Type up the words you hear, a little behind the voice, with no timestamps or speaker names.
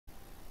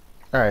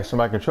Alright, so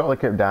my controller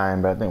kept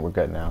dying, but I think we're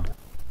good now.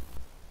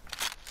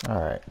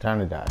 Alright, time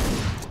to die.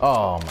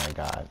 Oh my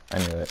god, I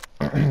knew it.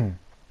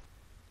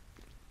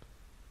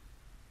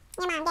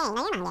 Your mom gay.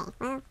 No, your mom gay.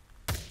 Well,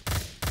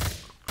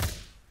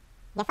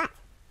 you're fucked.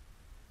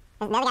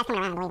 There's no guy's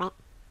coming around, I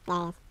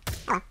believe,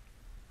 right? There he is.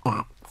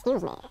 Hello.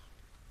 Excuse me.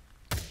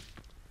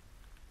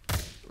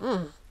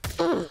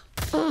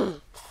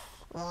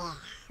 Yeah,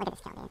 look at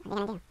this kill, dude. What are they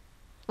gonna do?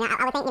 You know,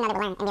 I would think, you know, they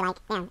would learn and be like,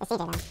 damn, it's CJ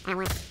though. I don't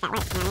want that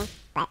work, you know what I mean?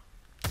 But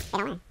they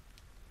don't learn.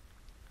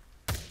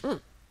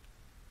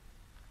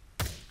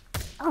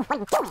 Oh, what are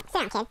you doing? Sit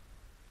down, kid.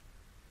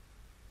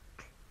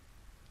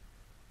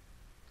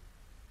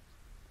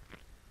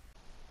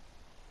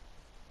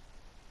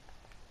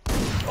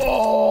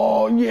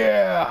 Oh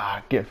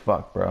yeah! Get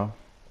fucked, bro.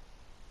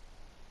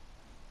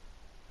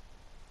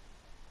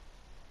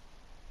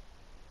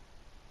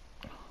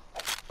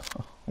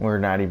 We're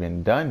not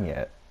even done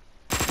yet.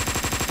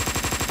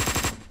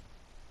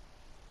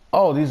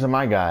 Oh, these are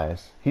my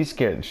guys. He's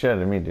scared the shit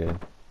out of me, dude.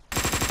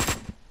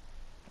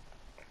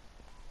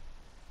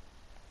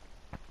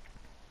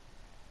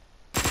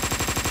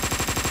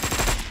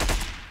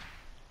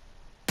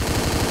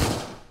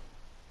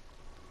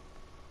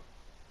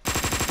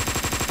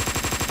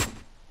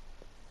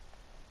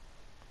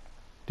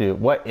 Dude,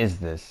 what is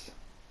this?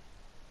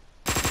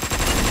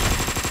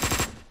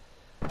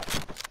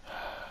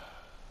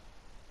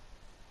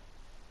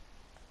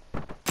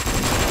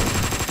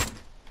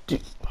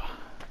 Dude.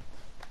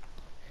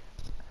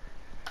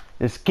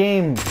 This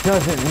game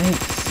doesn't make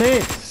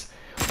sense.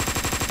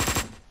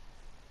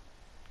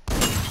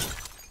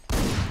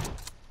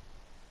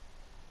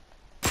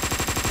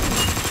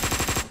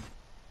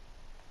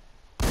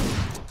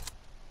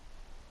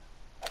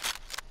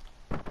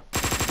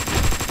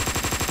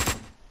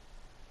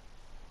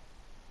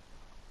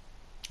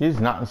 He's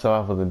knocking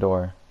himself off of the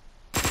door.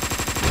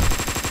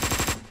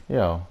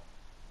 Yo.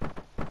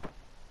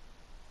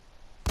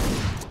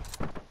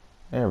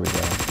 There we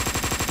go.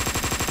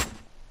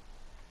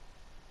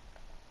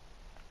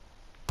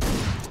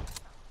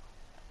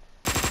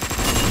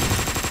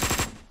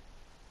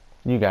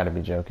 You gotta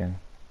be joking.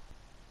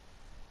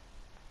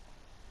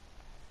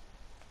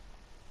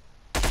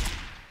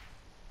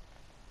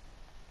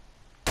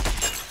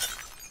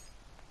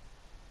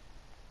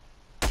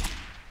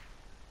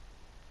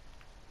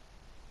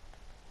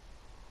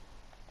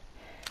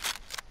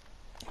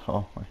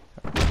 Oh my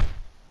god.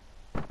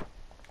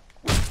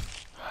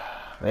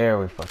 There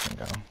we fucking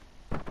go.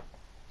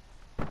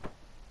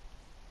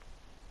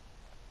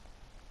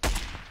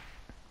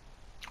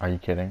 Are you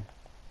kidding?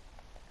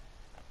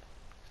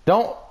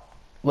 Don't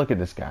look at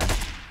this guy.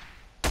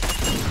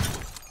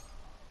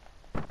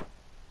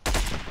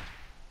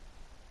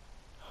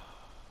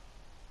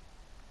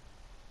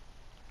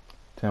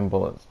 Ten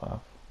bullets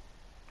left.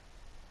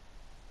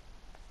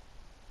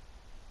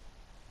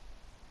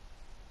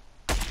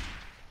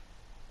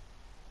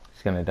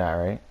 He's gonna die,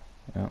 right?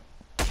 Yep.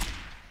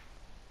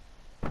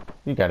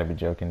 You gotta be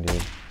joking,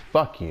 dude.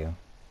 Fuck you.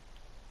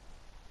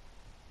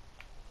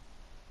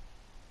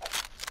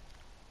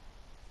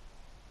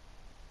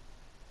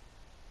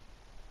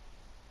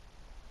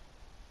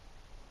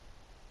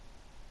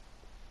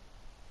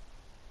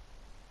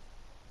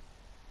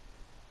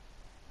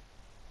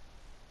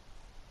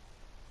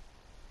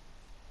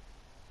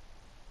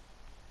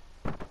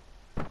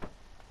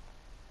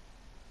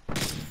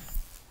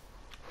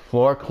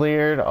 Floor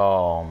cleared?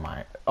 Oh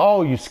my.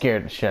 Oh, you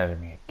scared the shit out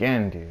of me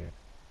again, dude.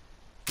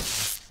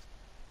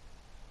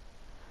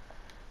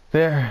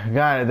 There,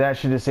 got it. That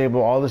should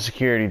disable all the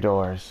security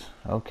doors.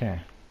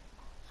 Okay.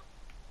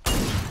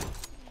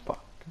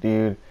 Fuck,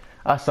 dude.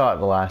 I saw it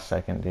the last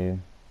second, dude.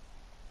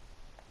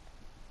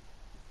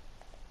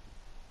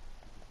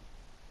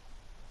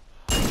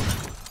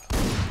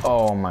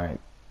 Oh my.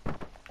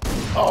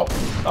 Oh,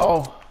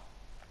 oh.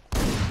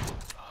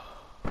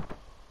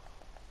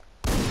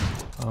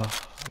 Oh,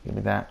 give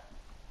me that.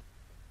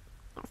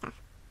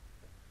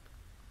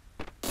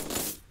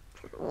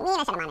 Maybe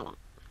I should have wanted it.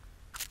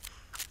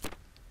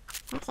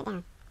 Let's sit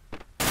down.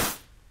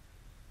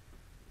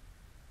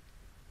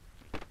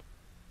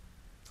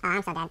 Oh,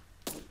 I'm so dead.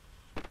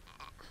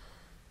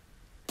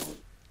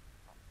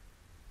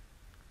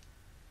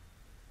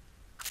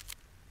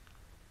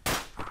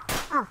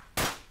 Oh,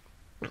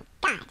 my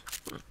god.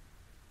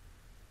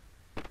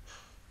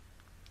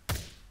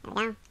 There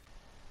we go.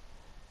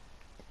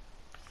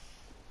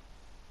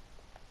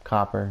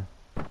 Copper.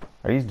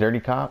 Are these dirty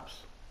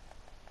cops?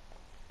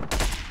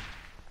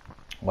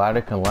 Why are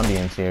the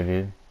Colombians here,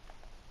 dude?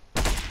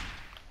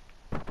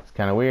 It's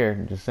kind of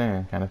weird, just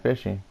saying. Kind of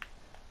fishy.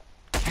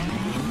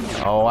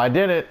 Oh, I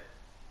did it!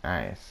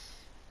 Nice.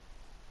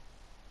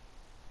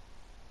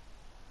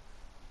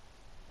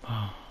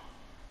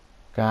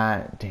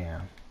 God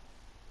damn.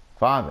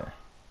 Father.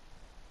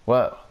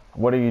 What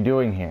are you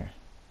doing here?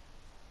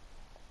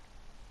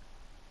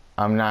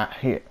 I'm not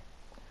here.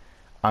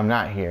 I'm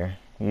not here.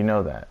 You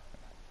know that.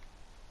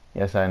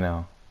 Yes, I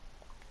know.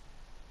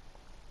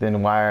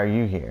 Then why are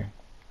you here?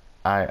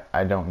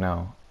 I don't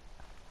know.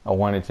 I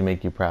wanted to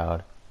make you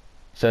proud.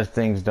 Such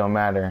things don't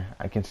matter.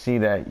 I can see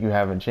that you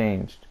haven't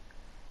changed.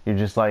 You're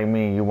just like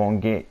me. You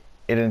won't get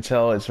it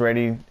until it's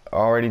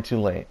already too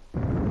late.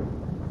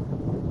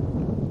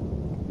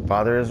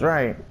 Father is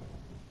right.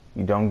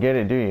 You don't get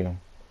it, do you?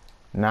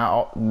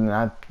 Not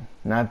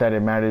that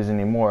it matters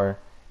anymore.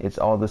 It's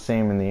all the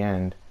same in the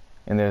end.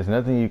 And there's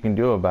nothing you can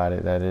do about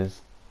it, that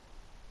is.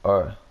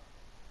 Or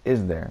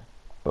is there?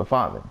 But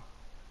Father,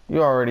 he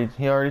already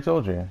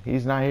told you.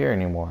 He's not here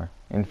anymore.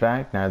 In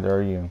fact, neither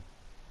are you.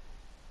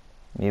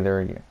 Neither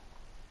are you.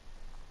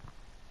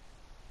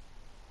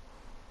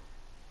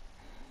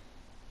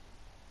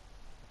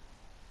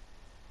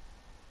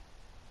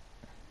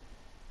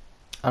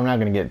 I'm not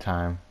gonna get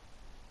time.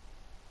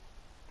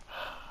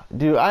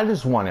 Dude, I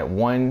just wanted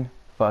one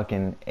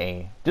fucking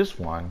A. Just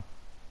one.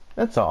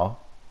 That's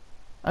all.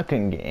 I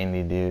couldn't get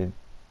any, dude.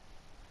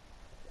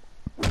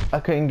 I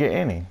couldn't get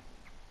any.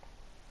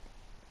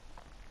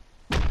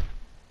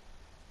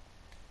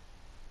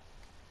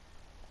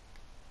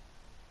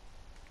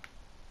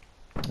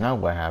 Now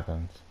what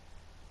happens?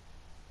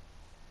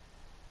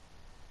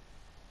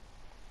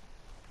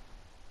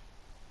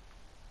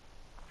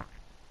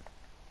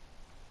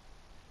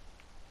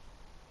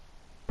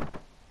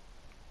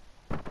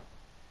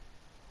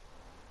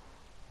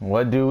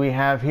 What do we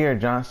have here,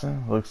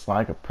 Johnson? Looks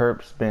like a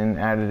perp's been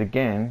at it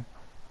again.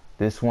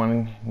 This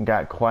one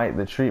got quite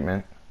the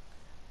treatment.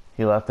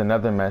 He left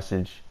another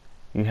message.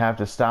 You have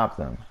to stop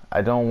them.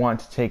 I don't want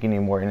to take any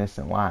more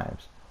innocent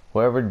lives.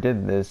 Whoever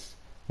did this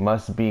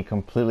must be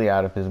completely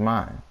out of his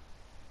mind.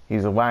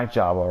 He's a whack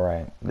job,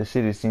 alright. The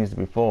city seems to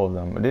be full of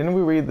them. Didn't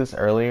we read this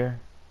earlier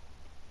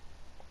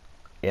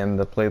in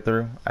the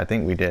playthrough? I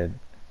think we did.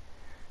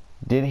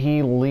 Did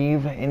he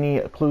leave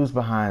any clues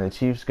behind? The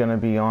chief's gonna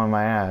be on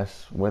my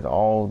ass with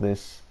all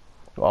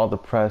the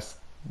press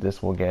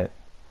this will get.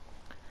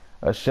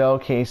 A shell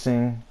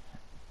casing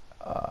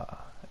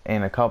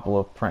and a couple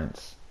of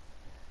prints.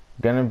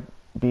 Gonna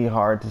be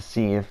hard to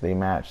see if they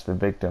match the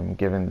victim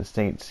given the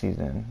state he's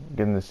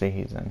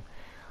in.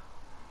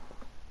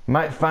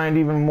 Might find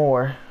even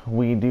more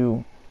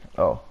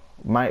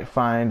might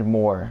find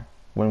more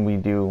when we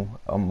do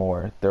a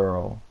more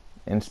thorough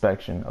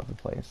inspection of the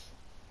place.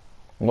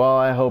 Well,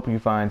 I hope you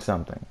find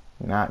something.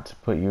 Not to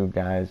put you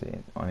guys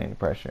on any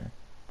pressure.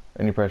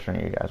 Any pressure on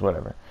you guys,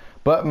 whatever.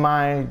 But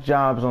my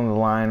job's on the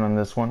line on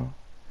this one.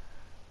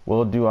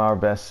 We'll do our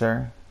best,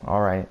 sir.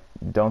 Alright.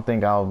 Don't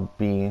think I'll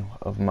be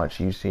of much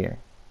use here.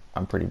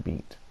 I'm pretty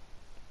beat.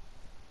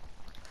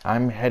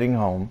 I'm heading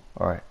home.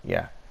 Alright,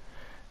 yeah.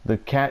 To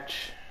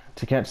catch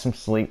some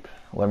sleep.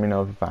 Let me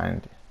know if you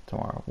find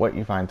tomorrow. What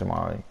you find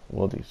tomorrow,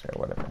 we'll do, sir.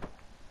 Whatever.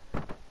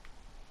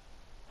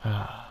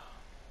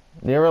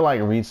 You ever like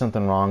read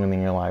something wrong and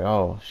then you're like,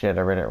 oh shit,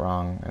 I read it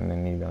wrong, and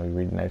then you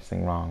read the next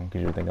thing wrong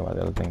because you're thinking about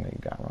the other thing that you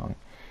got wrong.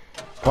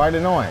 Quite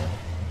annoying.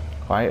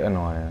 Quite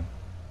annoying.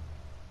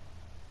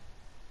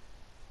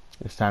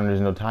 This time there's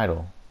no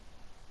title.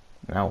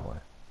 Now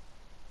what?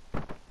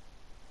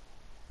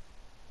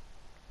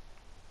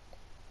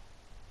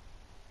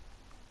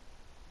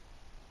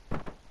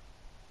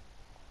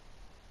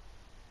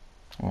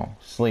 Oh,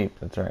 sleep,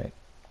 that's right.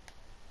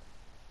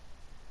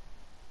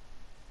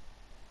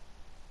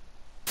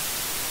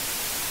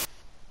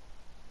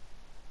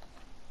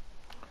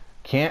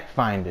 Can't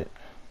find it.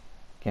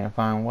 Can't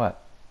find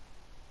what?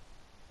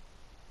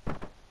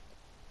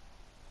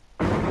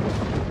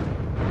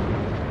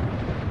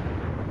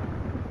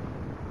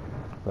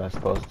 Was I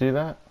supposed to do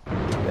that?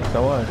 Yes, I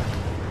was.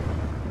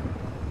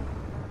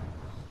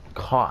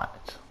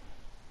 Caught.